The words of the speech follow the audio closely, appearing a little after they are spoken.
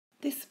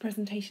This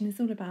presentation is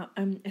all about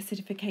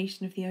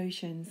acidification of the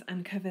oceans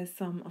and covers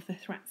some of the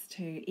threats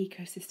to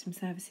ecosystem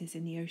services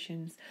in the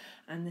oceans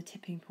and the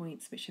tipping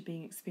points which are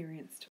being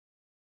experienced.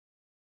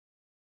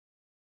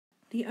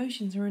 The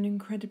oceans are an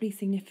incredibly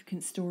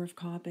significant store of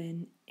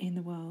carbon in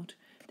the world.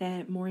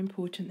 They're more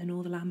important than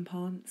all the land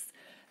plants,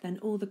 than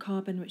all the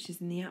carbon which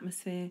is in the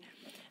atmosphere,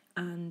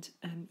 and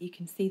you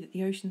can see that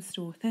the oceans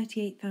store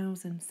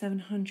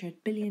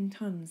 38,700 billion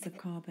tonnes of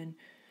carbon,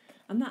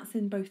 and that's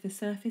in both the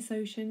surface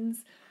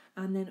oceans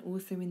and then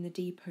also in the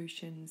deep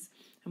oceans.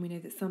 And we know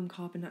that some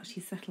carbon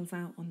actually settles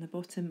out on the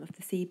bottom of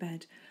the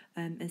seabed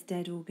as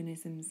dead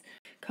organisms.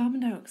 Carbon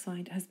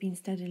dioxide has been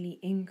steadily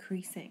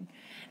increasing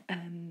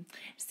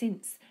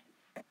since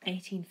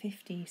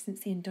 1850, since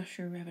the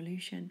Industrial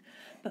Revolution,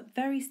 but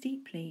very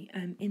steeply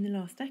in the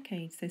last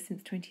decade. So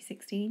since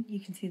 2016, you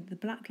can see that the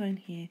black line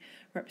here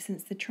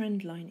represents the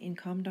trend line in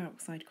carbon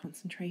dioxide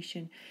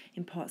concentration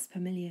in parts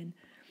per million.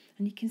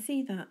 And you can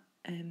see that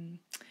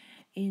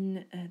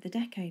in the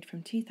decade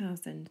from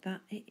 2000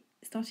 that it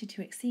started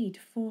to exceed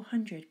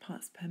 400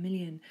 parts per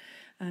million,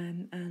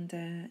 and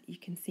you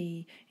can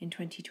see in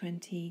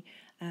 2020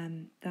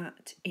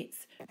 that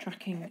it's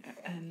tracking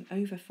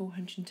over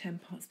 410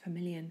 parts per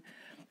million.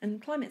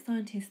 And climate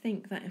scientists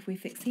think that if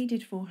we've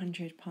exceeded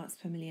 400 parts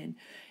per million,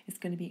 it's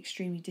going to be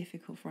extremely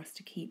difficult for us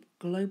to keep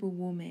global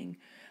warming,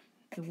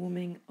 the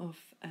warming of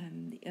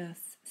the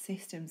Earth's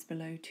systems,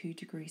 below 2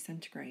 degrees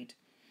centigrade.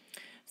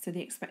 So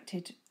the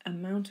expected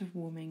amount of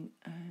warming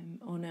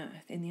on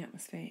Earth in the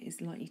atmosphere is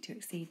likely to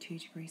exceed 2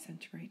 degrees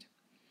centigrade.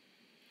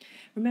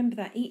 Remember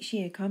that each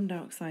year carbon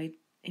dioxide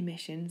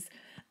emissions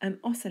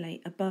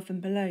oscillate above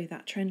and below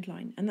that trend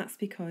line, and that's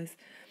because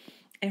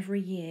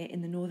every year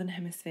in the northern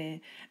hemisphere,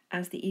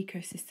 as the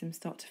ecosystems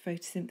start to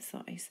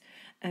photosynthesize,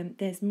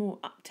 there's more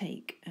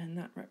uptake, and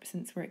that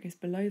represents where it goes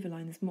below the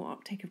line. There's more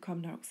uptake of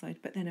carbon dioxide,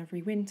 but then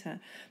every winter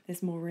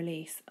there's more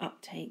release,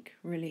 uptake,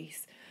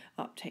 release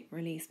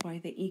by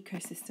the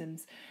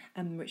ecosystems,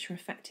 which are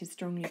affected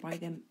strongly by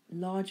the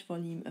large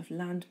volume of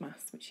land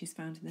mass which is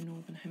found in the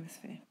northern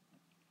hemisphere.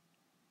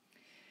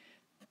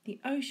 The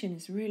ocean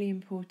is really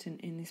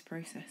important in this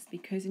process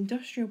because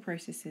industrial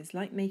processes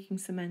like making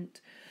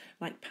cement,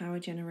 like power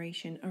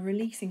generation, are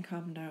releasing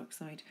carbon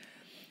dioxide,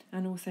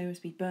 and also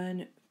as we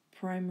burn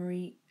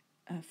primary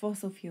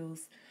fossil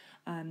fuels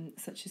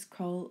such as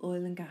coal,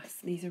 oil and gas,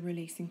 these are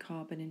releasing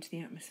carbon into the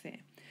atmosphere.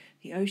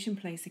 The ocean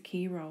plays a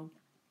key role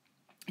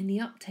in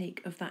the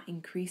uptake of that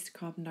increased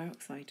carbon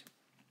dioxide.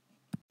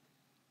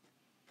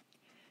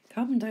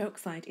 Carbon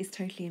dioxide is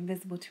totally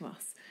invisible to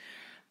us,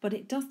 but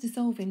it does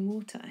dissolve in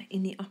water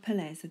in the upper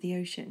layers of the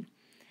ocean.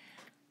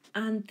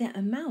 And the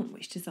amount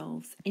which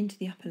dissolves into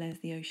the upper layers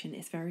of the ocean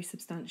is very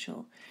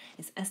substantial.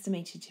 It's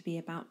estimated to be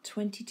about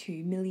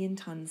 22 million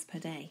tonnes per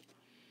day.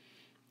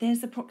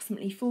 There's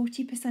approximately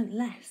 40%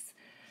 less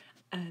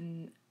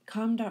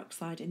carbon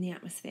dioxide in the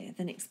atmosphere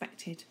than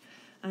expected,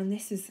 and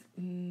this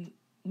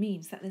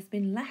means that there's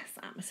been less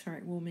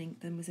atmospheric warming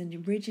than was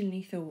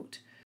originally thought.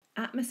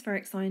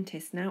 Atmospheric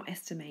scientists now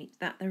estimate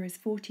that there is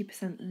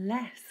 40%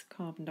 less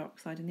carbon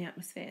dioxide in the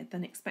atmosphere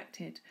than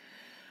expected,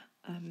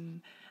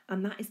 and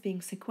that is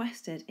being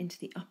sequestered into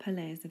the upper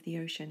layers of the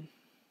ocean.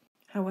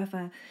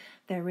 However,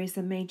 there is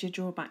a major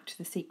drawback to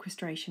the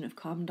sequestration of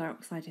carbon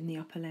dioxide in the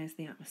upper layers of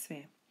the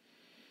atmosphere.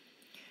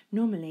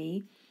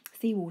 Normally,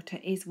 seawater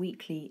is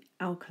weakly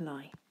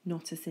alkali,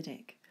 not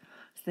acidic.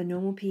 So the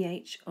normal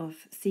pH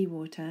of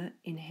seawater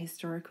in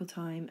historical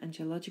time and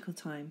geological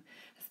time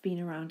has been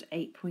around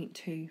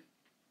 8.2.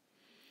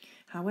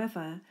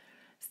 However,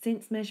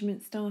 since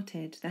measurements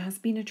started, there has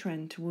been a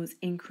trend towards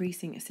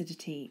increasing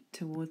acidity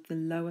towards the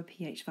lower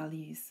pH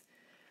values.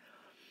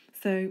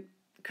 So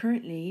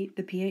currently,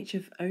 the pH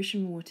of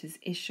ocean waters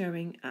is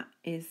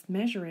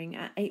measuring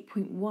at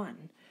 8.1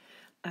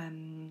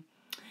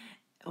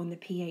 on the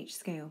pH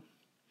scale.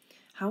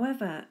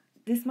 However,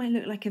 this might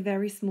look like a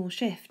very small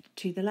shift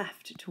to the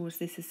left towards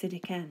this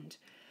acidic end.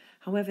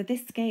 However,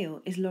 this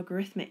scale is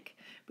logarithmic,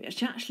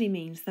 which actually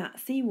means that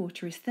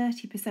seawater is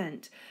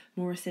 30%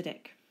 more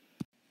acidic.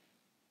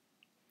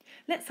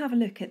 Let's have a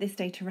look at this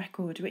data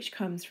record, which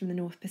comes from the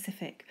North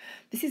Pacific.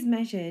 This is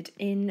measured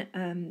in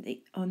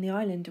on the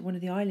island, one of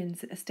the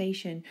islands, a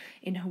station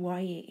in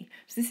Hawaii.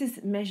 So this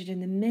is measured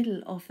in the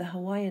middle of the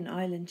Hawaiian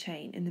island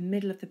chain, in the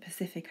middle of the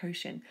Pacific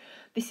Ocean.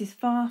 This is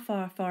far,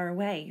 far, far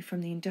away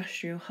from the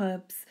industrial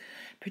hubs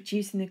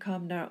producing the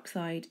carbon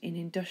dioxide in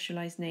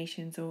industrialized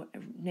nations or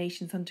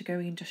nations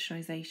undergoing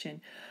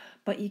industrialization.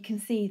 But you can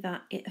see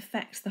that it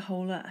affects the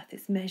whole Earth.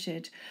 It's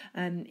measured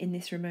in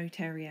this remote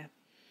area.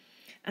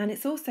 And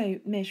it's also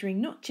measuring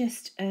not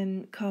just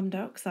carbon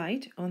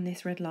dioxide on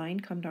this red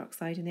line, carbon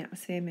dioxide in the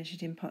atmosphere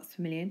measured in parts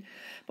per million,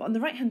 but on the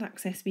right-hand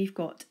axis we've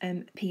got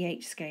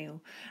pH scale,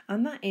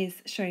 and that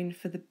is shown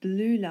for the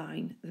blue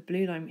line,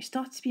 which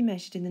started to be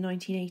measured in the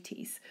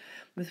 1980s,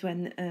 was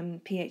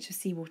when pH of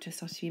seawater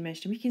started to be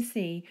measured. And we can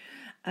see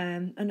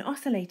an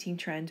oscillating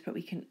trend, but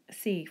we can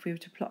see, if we were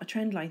to plot a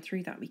trend line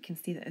through that, we can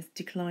see that there's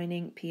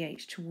declining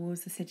pH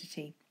towards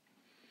acidity.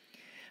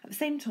 At the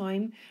same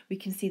time, we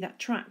can see that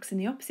tracks in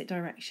the opposite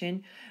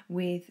direction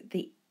with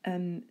the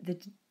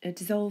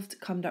dissolved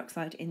carbon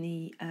dioxide in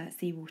the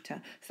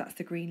seawater. So that's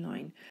the green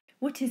line.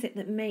 What is it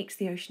that makes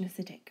the ocean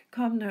acidic?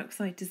 Carbon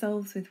dioxide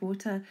dissolves with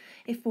water.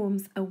 It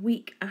forms a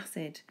weak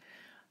acid,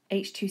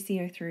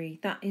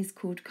 H2CO3. That is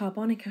called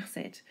carbonic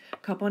acid.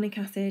 Carbonic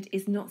acid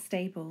is not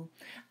stable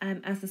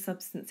as a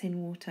substance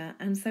in water,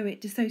 and so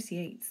it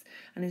dissociates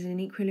and is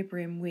in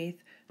equilibrium with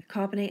the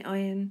carbonate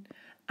ion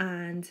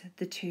and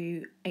the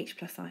two H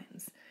plus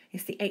ions.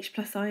 It's the H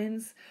plus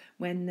ions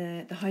when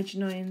the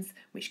hydrogen ions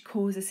which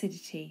cause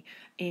acidity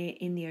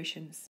in the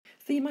oceans.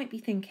 So you might be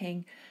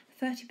thinking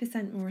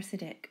 30% more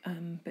acidic,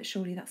 but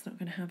surely that's not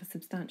going to have a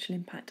substantial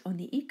impact on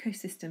the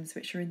ecosystems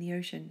which are in the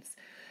oceans.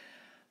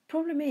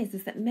 Problem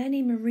is that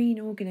many marine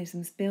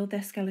organisms build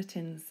their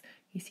skeletons,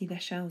 you see their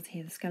shells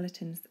here, the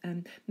skeletons,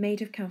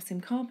 made of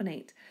calcium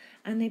carbonate,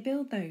 and they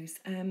build those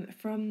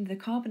from the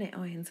carbonate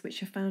ions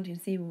which are found in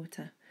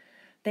seawater.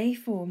 They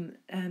form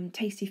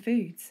tasty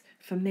foods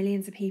for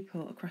millions of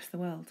people across the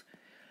world.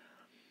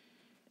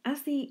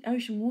 As the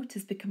ocean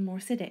waters become more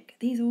acidic,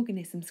 these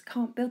organisms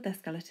can't build their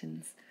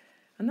skeletons,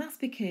 and that's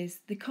because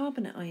the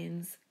carbonate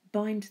ions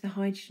bind to the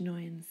hydrogen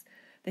ions.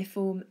 They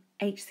form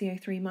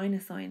HCO3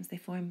 minus ions, they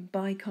form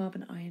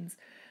bicarbonate ions,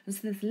 and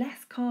so there's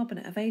less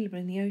carbonate available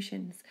in the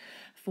oceans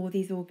for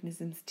these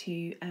organisms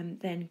to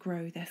then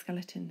grow their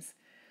skeletons.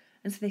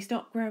 And so they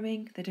stop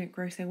growing, they don't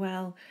grow so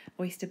well,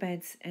 oyster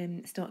beds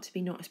start to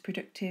be not as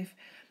productive,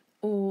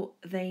 or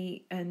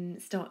they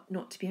start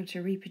not to be able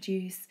to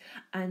reproduce,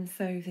 and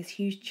so there's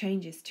huge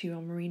changes to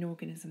our marine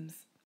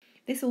organisms.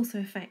 This also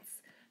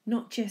affects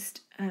not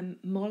just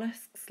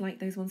mollusks like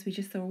those ones we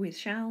just saw with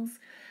shells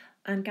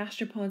and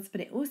gastropods,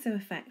 but it also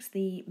affects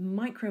the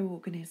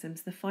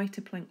microorganisms, the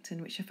phytoplankton,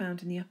 which are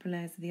found in the upper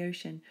layers of the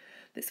ocean,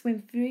 that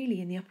swim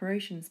freely in the upper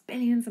oceans.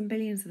 Billions and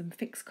billions of them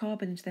fix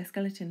carbon into their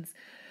skeletons,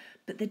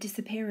 but they're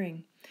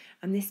disappearing.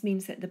 And this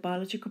means that the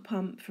biological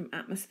pump from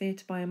atmosphere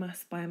to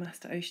biomass, biomass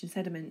to ocean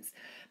sediments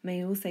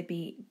may also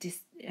be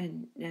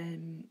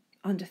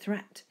under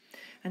threat.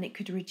 And it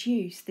could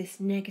reduce this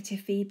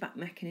negative feedback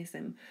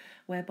mechanism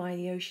whereby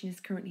the ocean is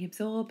currently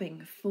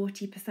absorbing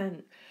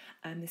 40%.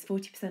 There's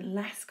 40%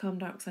 less carbon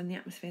dioxide in the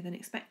atmosphere than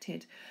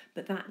expected,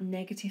 but that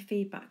negative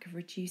feedback of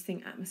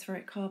reducing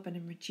atmospheric carbon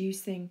and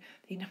reducing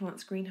the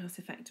enhanced greenhouse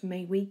effect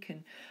may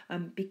weaken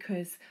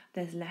because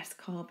there's less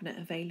carbonate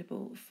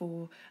available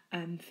for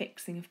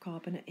fixing of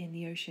carbonate in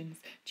the oceans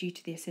due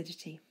to the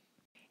acidity.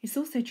 It's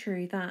also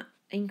true that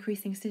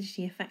increasing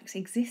acidity affects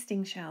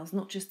existing shells,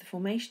 not just the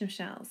formation of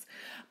shells,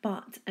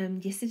 but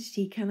the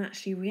acidity can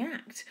actually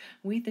react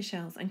with the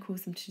shells and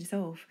cause them to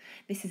dissolve.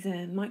 This is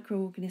a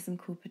microorganism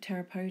called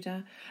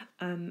Pteropoda,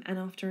 and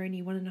after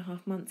only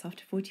 1.5 months,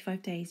 after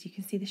 45 days, you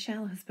can see the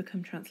shell has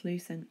become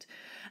translucent.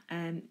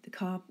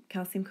 The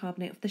calcium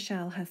carbonate of the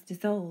shell has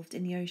dissolved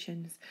in the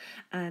oceans,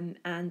 and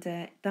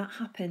that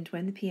happened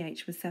when the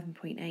pH was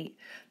 7.8.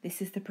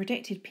 This is the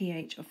predicted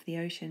pH of the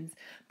oceans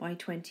by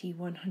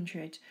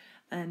 2100.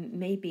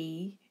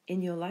 Maybe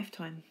in your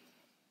lifetime.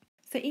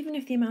 So even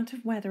if the amount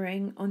of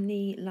weathering on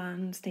the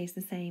land stays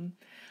the same,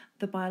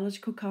 the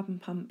biological carbon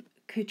pump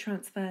could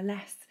transfer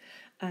less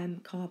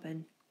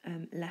carbon,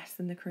 less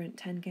than the current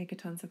 10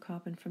 gigatons of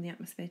carbon from the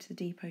atmosphere to the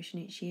deep ocean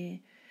each year.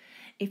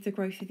 If the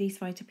growth of these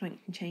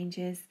phytoplankton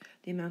changes,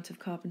 the amount of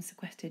carbon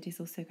sequestered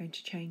is also going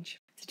to change.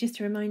 So just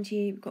to remind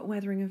you, we've got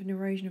weathering of an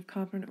erosion of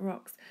carbonate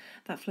rocks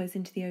that flows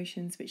into the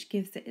oceans, which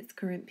gives it its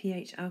current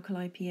pH,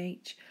 alkali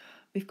pH.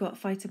 We've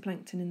got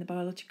phytoplankton in the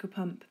biological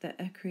pump that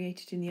are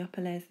created in the upper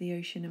layers of the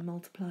ocean and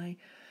multiply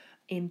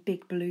in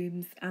big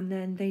blooms, and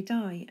then they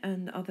die,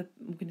 and other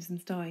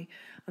organisms die,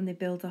 and they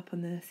build up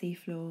on the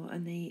seafloor,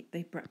 and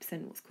they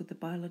represent what's called the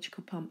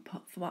biological pump,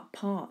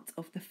 part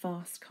of the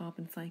fast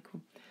carbon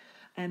cycle.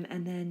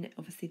 And then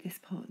obviously this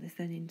part is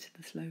then into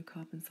the slow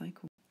carbon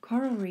cycle.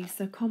 Coral reefs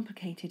are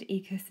complicated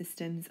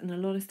ecosystems, and a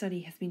lot of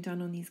study has been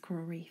done on these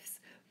coral reefs.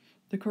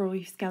 The coral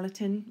reef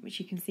skeleton, which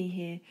you can see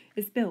here,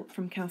 is built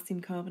from calcium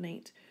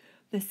carbonate.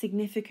 There's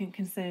significant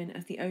concern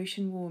as the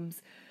ocean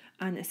warms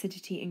and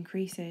acidity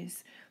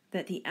increases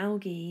that the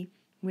algae,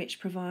 which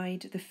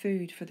provide the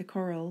food for the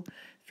coral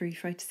through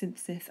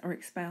photosynthesis, are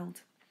expelled.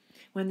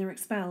 When they're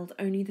expelled,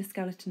 only the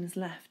skeleton is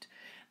left,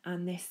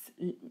 and this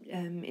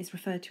is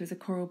referred to as a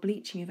coral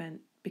bleaching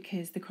event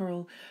because the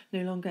coral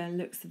no longer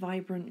looks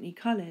vibrantly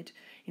coloured.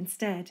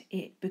 Instead,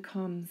 it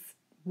becomes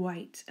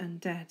white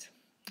and dead,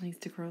 leads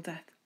to coral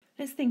death.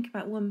 Let's think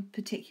about one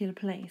particular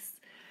place.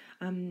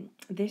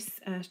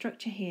 This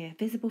structure here,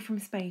 visible from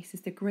space,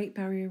 is the Great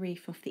Barrier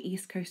Reef off the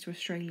east coast of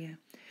Australia.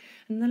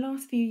 In the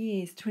last few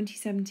years,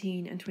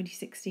 2017 and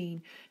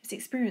 2016, it's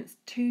experienced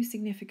two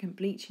significant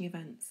bleaching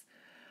events.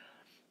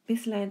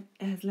 This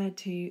has led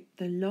to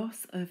the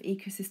loss of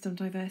ecosystem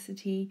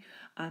diversity.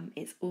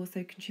 It's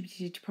also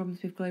contributed to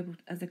problems with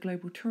as a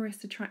global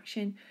tourist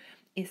attraction.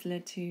 It's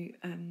led to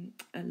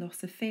a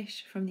loss of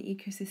fish from the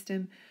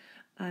ecosystem.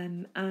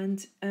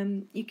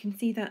 You can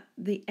see that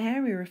the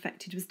area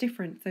affected was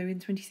different. So in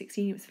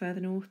 2016 it was further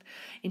north.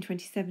 In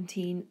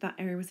 2017 that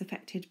area was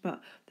affected,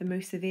 but the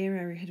most severe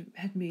area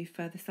had moved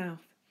further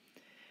south.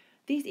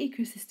 These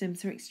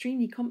ecosystems are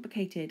extremely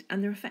complicated,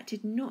 and they're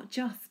affected not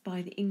just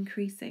by the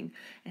increasing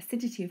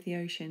acidity of the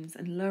oceans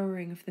and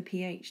lowering of the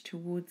pH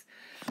towards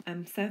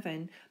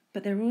 7,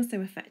 but they're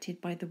also affected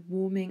by the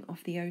warming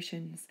of the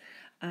oceans.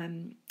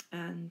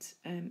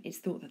 It's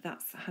thought that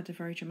that's had a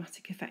very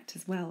dramatic effect,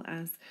 as well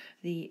as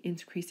the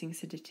increasing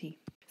acidity.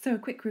 So a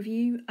quick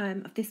review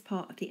of this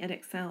part of the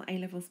Edexcel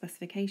A-level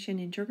specification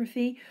in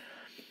geography.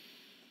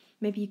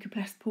 Maybe you could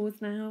press pause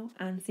now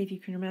and see if you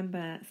can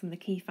remember some of the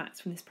key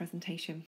facts from this presentation.